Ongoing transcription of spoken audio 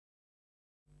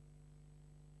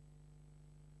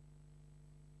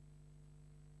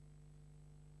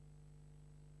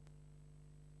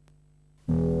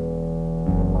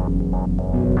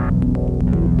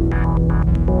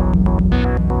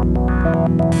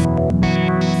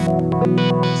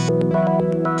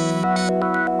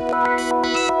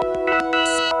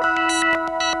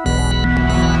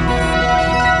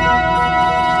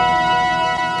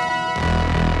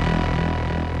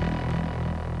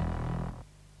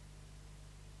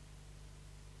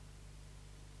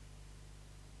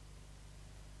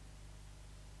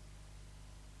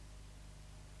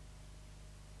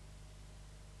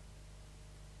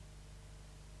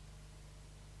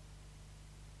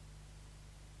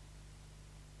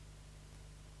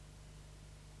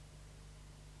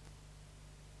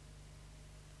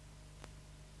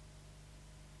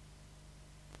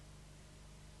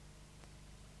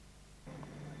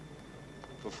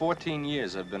For 14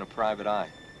 years, I've been a private eye.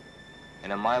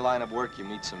 And in my line of work, you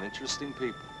meet some interesting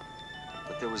people.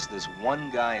 But there was this one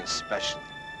guy especially.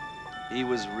 He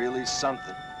was really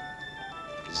something.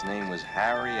 His name was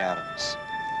Harry Adams.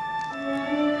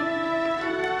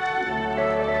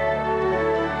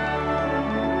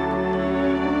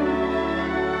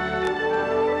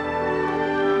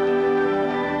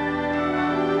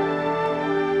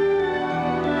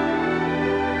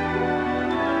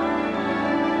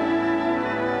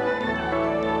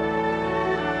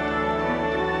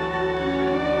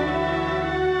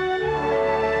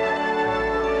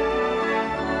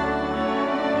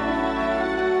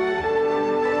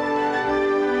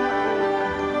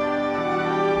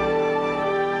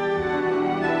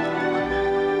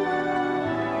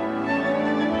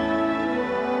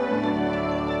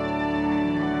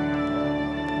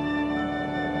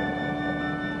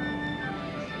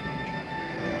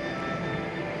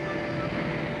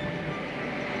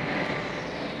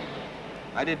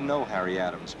 I didn't know Harry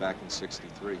Adams back in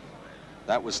 '63.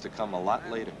 That was to come a lot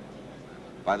later.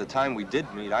 By the time we did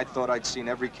meet, I thought I'd seen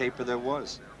every caper there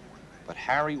was. But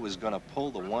Harry was gonna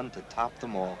pull the one to top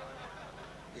them all.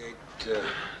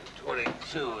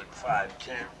 8:22 at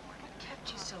 5:10. What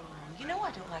kept you so long? You know I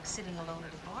don't like sitting alone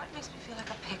at a bar. It makes me feel like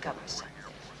a pickup or something.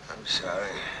 I'm sorry.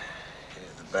 Yeah,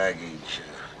 the baggage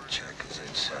check is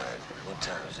inside. What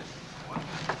time is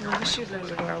it? I wish you'd learn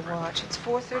to wear a watch. It's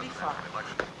 4:35.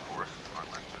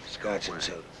 Scotch and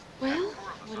soda. Well,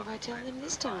 what do I tell them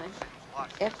this time?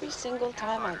 Every single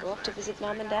time I go up to visit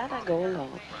Mom and Dad, I go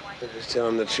alone. Just tell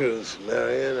them the truth,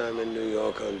 Marion. I'm in New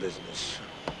York on business.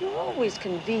 You're always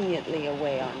conveniently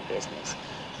away on business.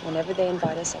 Whenever they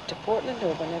invite us up to Portland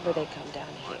or whenever they come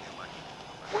down here.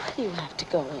 Why do you have to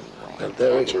go anyway? Well,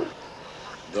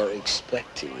 they're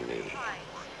expecting me.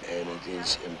 And it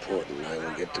is important. I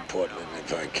will get to Portland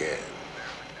if I can.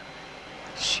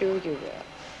 Sure you will.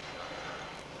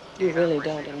 You really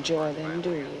don't enjoy them,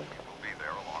 do you? Will be there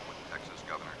along with Texas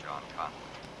Governor John Connally.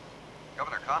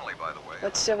 Governor Connally, by the way.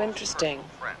 What's so interesting?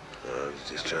 I was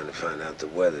just trying to find out the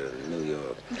weather in New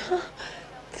York.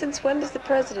 Since when does the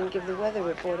president give the weather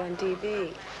report on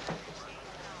TV?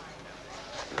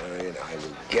 Marion, I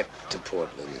will get to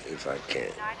Portland if I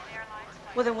can.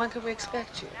 Well, then when can we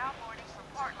expect you?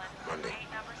 Monday.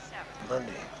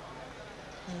 Monday.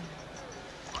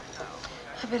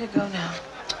 I better go now.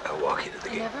 I'll walk you to the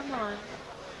gate. Never mind.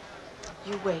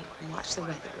 You wait and watch the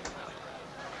weather report.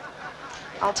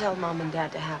 I'll tell Mom and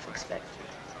Dad to half expect you.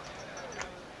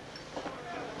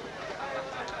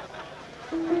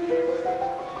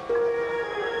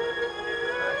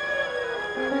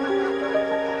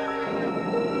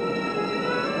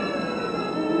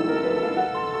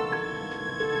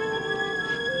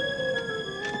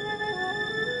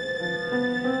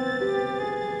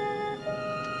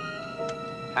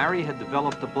 Harry had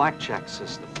developed a blackjack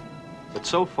system, but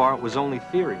so far it was only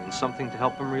theory and something to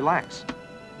help him relax.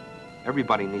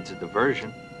 Everybody needs a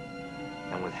diversion,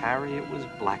 and with Harry it was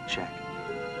blackjack.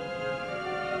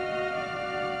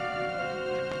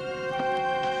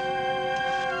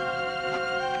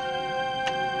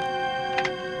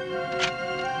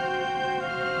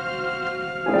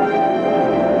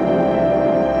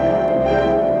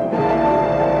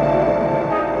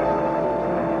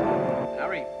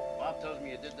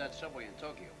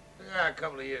 Yeah, a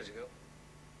couple of years ago.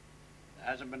 There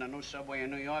hasn't been a new subway in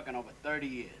New York in over 30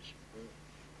 years.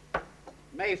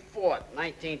 May 4th,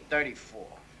 1934.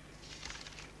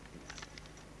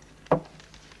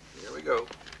 Here we go.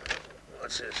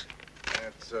 What's this?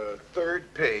 That's a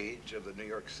third page of the New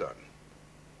York Sun.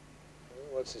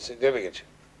 What's the significance?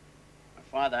 My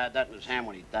father had that in his hand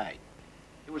when he died.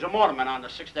 He was a motorman on the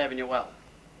 6th Avenue L.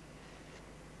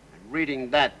 And reading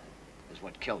that is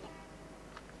what killed him.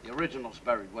 The original's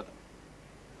buried with him.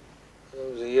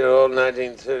 It was a year old,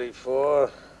 1934. I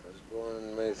was born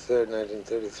on May 3rd,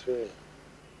 1933.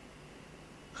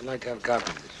 I'd like to have a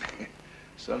copy of this.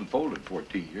 This unfolded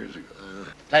 14 years ago.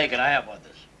 Take it, I have one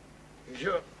this. You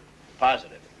sure?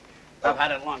 Positive. I've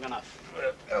had it long enough.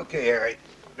 Okay, Harry.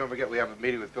 Don't forget we have a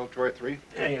meeting with Bill Troy at 3.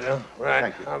 There you go. Right.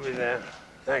 Thank you. I'll be there.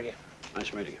 Thank you.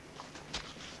 Nice meeting you.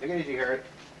 Take it easy, Harry.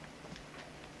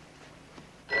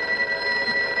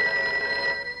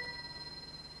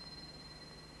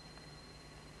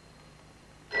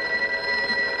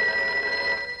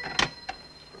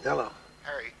 Hello.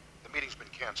 Harry, the meeting's been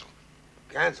canceled.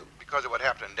 Canceled? Because of what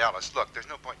happened in Dallas. Look, there's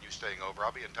no point in you staying over.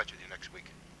 I'll be in touch with you next week.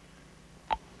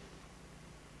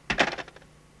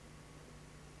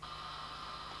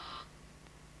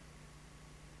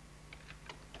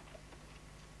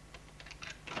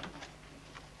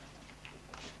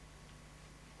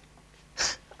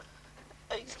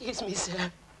 Excuse me, sir.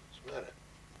 What's the matter?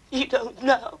 You don't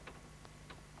know.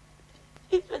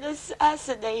 He's been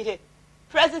assassinated.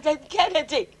 President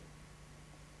Kennedy.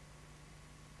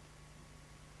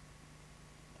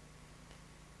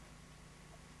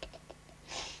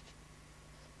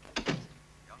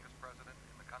 Youngest president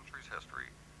in the country's history,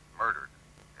 murdered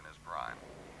in his prime.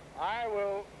 I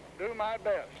will do my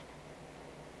best.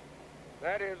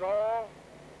 That is all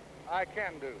I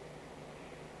can do.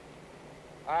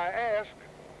 I ask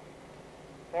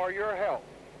for your help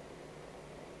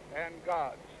and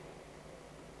God's.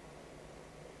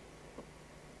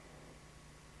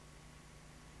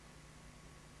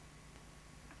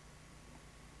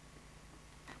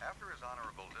 After his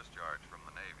honorable discharge from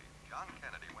the Navy, John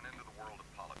Kennedy went into the world of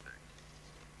politics.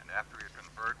 And after he had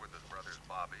conferred with his brothers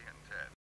Bobby and Ted,